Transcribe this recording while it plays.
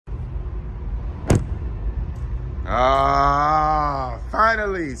Ah,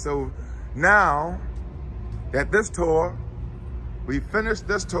 finally. So now that this tour, we finished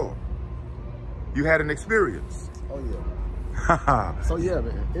this tour, you had an experience. Oh yeah. So yeah,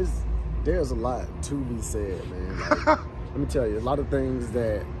 man, there's a lot to be said, man. Like, let me tell you, a lot of things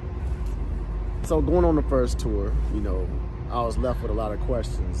that. So going on the first tour, you know, I was left with a lot of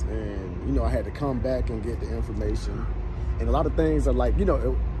questions, and you know, I had to come back and get the information, and a lot of things are like, you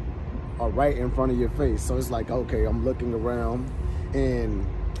know, are right in front of your face. So it's like, okay, I'm looking around, and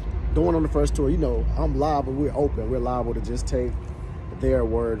going on the first tour, you know, I'm liable, we're open, we're liable to just take their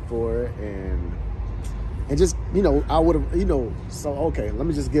word for it, and just, you know, I would have, you know, so, okay, let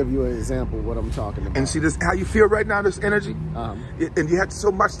me just give you an example of what I'm talking about. And see this, how you feel right now, this energy? And you had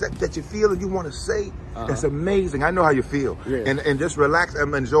so much that you feel and you want to say. It's amazing. I know how you feel. Yeah. And just relax.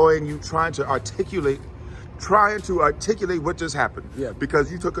 I'm enjoying you trying to articulate what just happened. Yeah.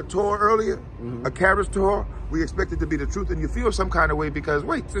 Because you took a tour earlier, a Carriage tour. We expected to be the truth, and you feel some kind of way because,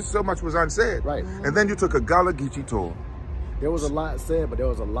 wait, just so much was unsaid. Right. And then you took a Gullah Geechee tour. There was a lot said, but there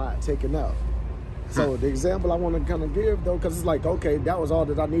was a lot taken out. So the example I want to kind of give, though, because it's like, okay, that was all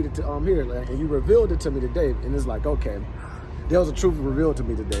that I needed to hear, and you revealed it to me today, and it's like, okay, there was a truth revealed to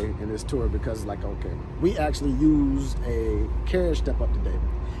me today in this tour, because it's like, okay, we actually used a Carriage step up today,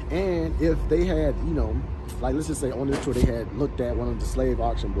 and if they had, you know, like, let's just say on this tour they had looked at one of the slave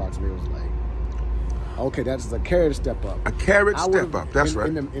auction blocks, and it was like, okay, that's a Carriage step up. A Carriage step up, that's right.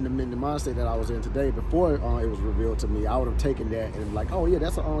 In the mind state that I was in today, before it was revealed to me, I would have taken that and like, oh yeah,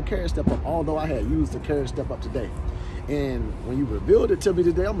 that's a Carriage step up, although I had used the Carriage step up today. And when you revealed it to me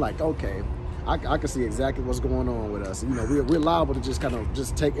today, I'm like, okay, I can see exactly what's going on with us. You know, we're liable to just kind of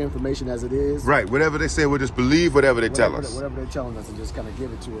just take information as it is. Right, whatever they say, we'll just believe whatever they tell us. Whatever they're telling us, and just kind of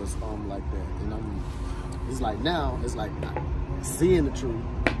give it to us like that. And it's like now, it's like seeing the truth.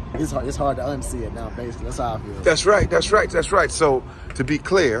 It's hard to unsee it now, basically. That's how I feel. That's right, that's right, that's right. So, to be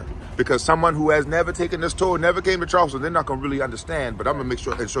clear, because someone who has never taken this tour, never came to Charleston, they're not going to really understand, but I'm going to make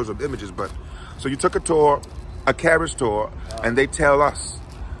sure and show some images. But so you took a tour, a Carriage tour, and they tell us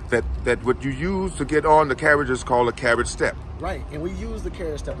that what you use to get on the Carriage is called a Carriage step. Right, and we use the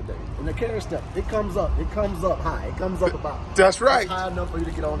Carriage step today. And the Carriage step, it comes up high. It comes up about. That's right. High enough for you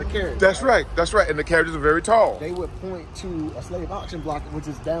to get on the Carriage. That's right. That's right. And the Carriages are very tall. They would point to a slave auction block, which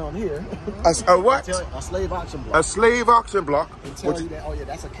is down here. A what? A slave auction block. A slave auction block. And tell you that, oh yeah,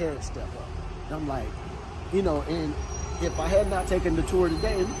 that's a Carriage step up. And I'm like, you know, and if I had not taken the tour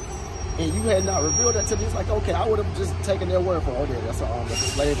today, and you had not revealed that to me, it's like, okay, I would have just taken their word for, oh yeah, that's a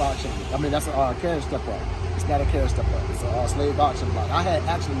slave auction. I mean, that's a Carriage step up. It's not a Carriage step up. It's a slave auction block. I had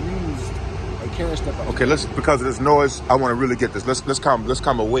actually used a Carriage step up. Okay, let's, because of this noise, I want to really get this. Let's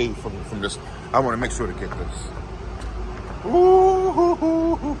come away from this. I want to make sure to get this. Ooh,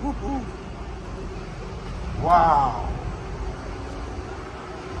 wow.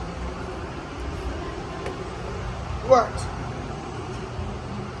 What?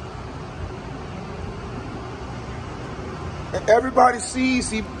 Everybody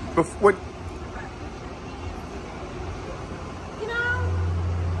sees before. You know,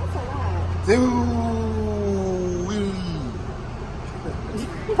 that's a lot.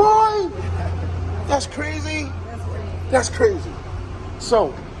 Dude, boy, that's crazy. That's crazy.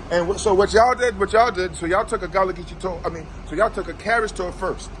 So what y'all did. So y'all took a Gullah Geechee tour. So y'all took a Carriage tour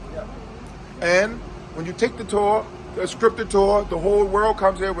first. Yeah. And when you take the tour, the scripted tour, the whole world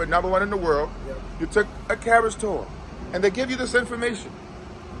comes here. We're number one in the world. Yeah. You took a Carriage tour. And they give you this information,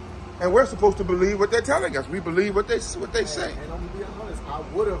 and we're supposed to believe what they're telling us. We believe what they say. And I'm gonna be honest, I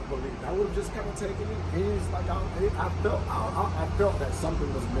would have believed. I would have just kind of taken it. It's like I felt that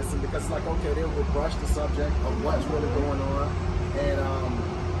something was missing, because it's like, okay, they would brush the subject of what's really going on, and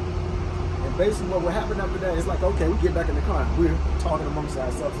basically what would happen after that is like, okay, we get back in the car, we're talking amongst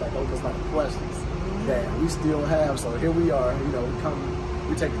ourselves, like, oh, there's like questions that we still have. So here we are, you know,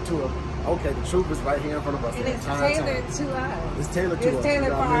 we take the tour. Okay, the truth is right here in front of us. And it's tailored to us. It's tailored to us. It's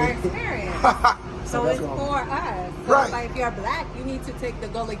tailored for our experience. So it's for us. So right. Like if you're black, you need to take the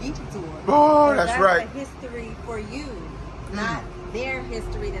Gullah Geechee tour. Oh, that's right. That's a history for you, not their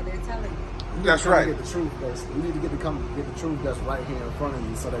history that they're telling you. That's right. Get the truth. You need to get the truth that's right here in front of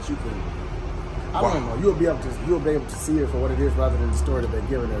you, so that you can. I don't know. You'll be able to see it for what it is, rather than the story that they're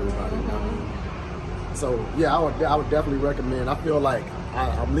giving everybody. You know? So yeah, I would definitely recommend. I feel like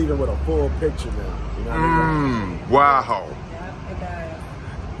I'm leaving with a full picture now. You know what I mean? Wow. Yeah, it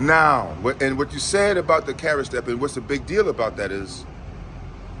does. Now, and what you said about the Carriage step, and what's the big deal about that is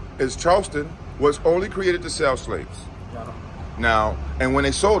Charleston was only created to sell slaves. Yeah. Now, and when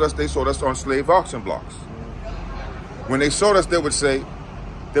they sold us on slave auction blocks. When they sold us, they would say,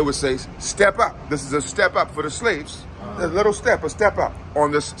 they would say, step up. This is a step up for the slaves. A little step, a step up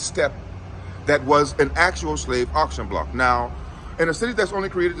on this step that was an actual slave auction block. Now, in a city that's only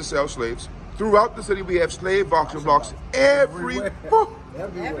created to sell slaves, throughout the city we have slave auction blocks everywhere.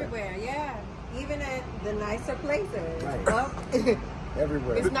 Everywhere, yeah. Even at the nicer places. Right. Well,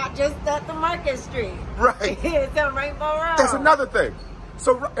 Everywhere. it's not just at the Market Street. Right. It's on Rainbow Road. That's another thing.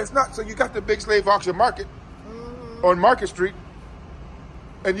 So it's not, so you got the big slave auction market on Market Street,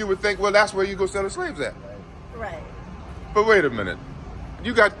 and you would think, well, that's where you go sell the slaves at. Right. But wait a minute.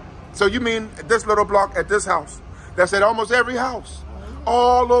 You got, so you mean this little block at this house, that's at almost every house,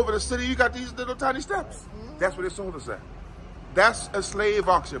 all over the city, you got these little tiny steps. That's where they sold us at. That's a slave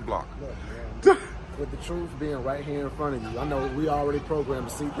auction block. Look, man, with the truth being right here in front of you, I know we already programmed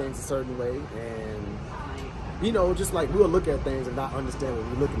to see things a certain way, and you know, just like we'll look at things and not understand what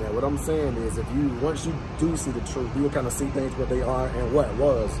we're looking at. What I'm saying is, if you, once you do see the truth, you'll kind of see things what they are and what it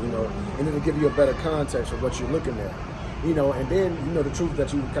was, you know, and it'll give you a better context of what you're looking at, you know. And then, you know, the truth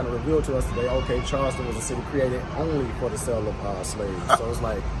that you kind of revealed to us today, okay, Charleston was a city created only for the sale of slaves. So it's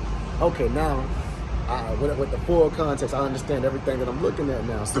like, okay, now with the full context, I understand everything that I'm looking at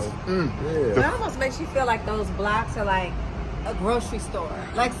now. So It almost makes you feel like those blocks are like a grocery store,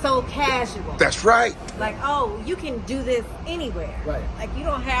 like so casual. That's right. Like, oh, you can do this anywhere. Right. Like, you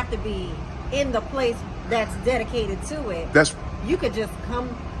don't have to be in the place that's dedicated to it. You could just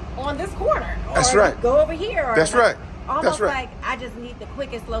come on this corner. Or That's right. go over here. Or That's right. Almost That's right. like I just need the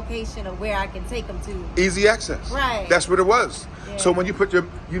quickest location of where I can take them to. Easy access. Right. That's what it was. Yeah. So when you put your,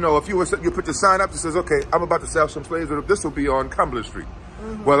 you know, if you put your sign up that says, okay, I'm about to sell some slaves, this will be on Cumberland Street.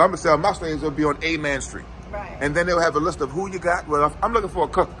 Well, I'm gonna sell my slaves, it'll be on A-Man Street. Right. And then they'll have a list of who you got. Well, I'm looking for a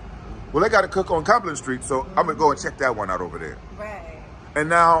cook. Well, they got a cook on Cumberland Street, so I'm gonna go and check that one out over there. Right. And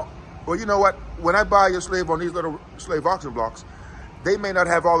now, well, you know what? When I buy your slave on these little slave auction blocks, they may not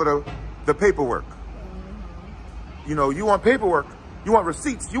have all of the paperwork. You know, you want paperwork, you want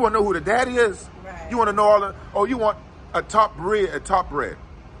receipts, you want to know who the daddy is. Right. You want to know all the, oh, you want a top bread.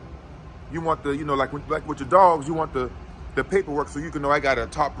 You want the, you know, like with your dogs, you want the paperwork so you can know I got a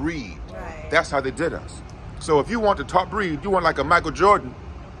top breed. Right. That's how they did us. So if you want the top breed, you want like a Michael Jordan,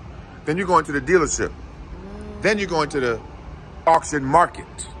 then you go into the dealership. Then you go into the auction market.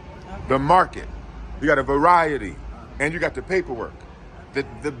 The market. You got a variety, and you got the paperwork,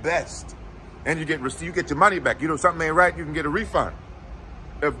 the best. And you get your money back. You know, something ain't right, you can get a refund.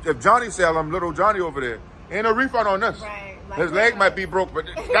 If Johnny sell them, little Johnny over there, ain't no refund on this. Right. Like his leg might be broke, but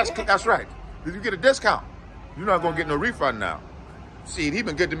that's right. You get a discount. You're not gonna get no refund now. See, he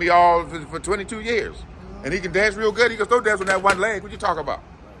been good to me all for 22 years. And he can dance real good. He can still dance on that one leg. What you talking about?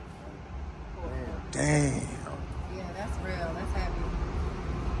 Damn. Yeah, that's real. That's heavy.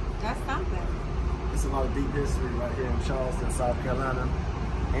 That's something. it's a lot of deep history right here in Charleston, South Carolina.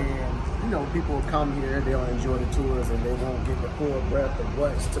 And, you know, people come here, they'll enjoy the tours, and they won't get the full breadth of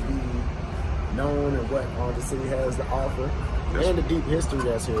what's to be known and what the city has to offer. And the deep history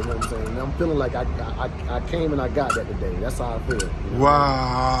that's here, you know what I'm saying? And I'm feeling like I came and I got that today. That's how I feel. You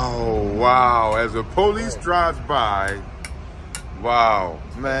know? Wow. As the police drives by, wow,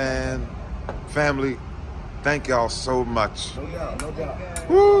 man, family, thank y'all so much. No doubt, no doubt.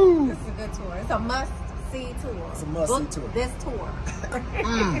 Woo! This is a good tour. It's a must-see tour. It's a must-see tour. Book this tour.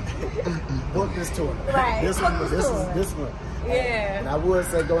 Book this tour. Right. This one. Yeah. And I would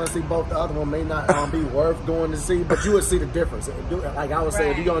say go and see both. The other one may not be worth going to see, but you would see the difference. Like I would say,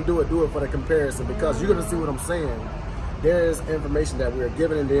 if you're going to do it for the comparison, because you're going to see what I'm saying. There's information that we're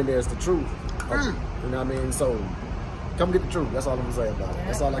given, and then there's the truth. You know what I mean? So come get the truth. That's all I'm going to say about it.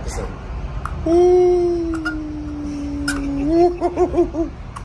 That's all I can say. Ooh.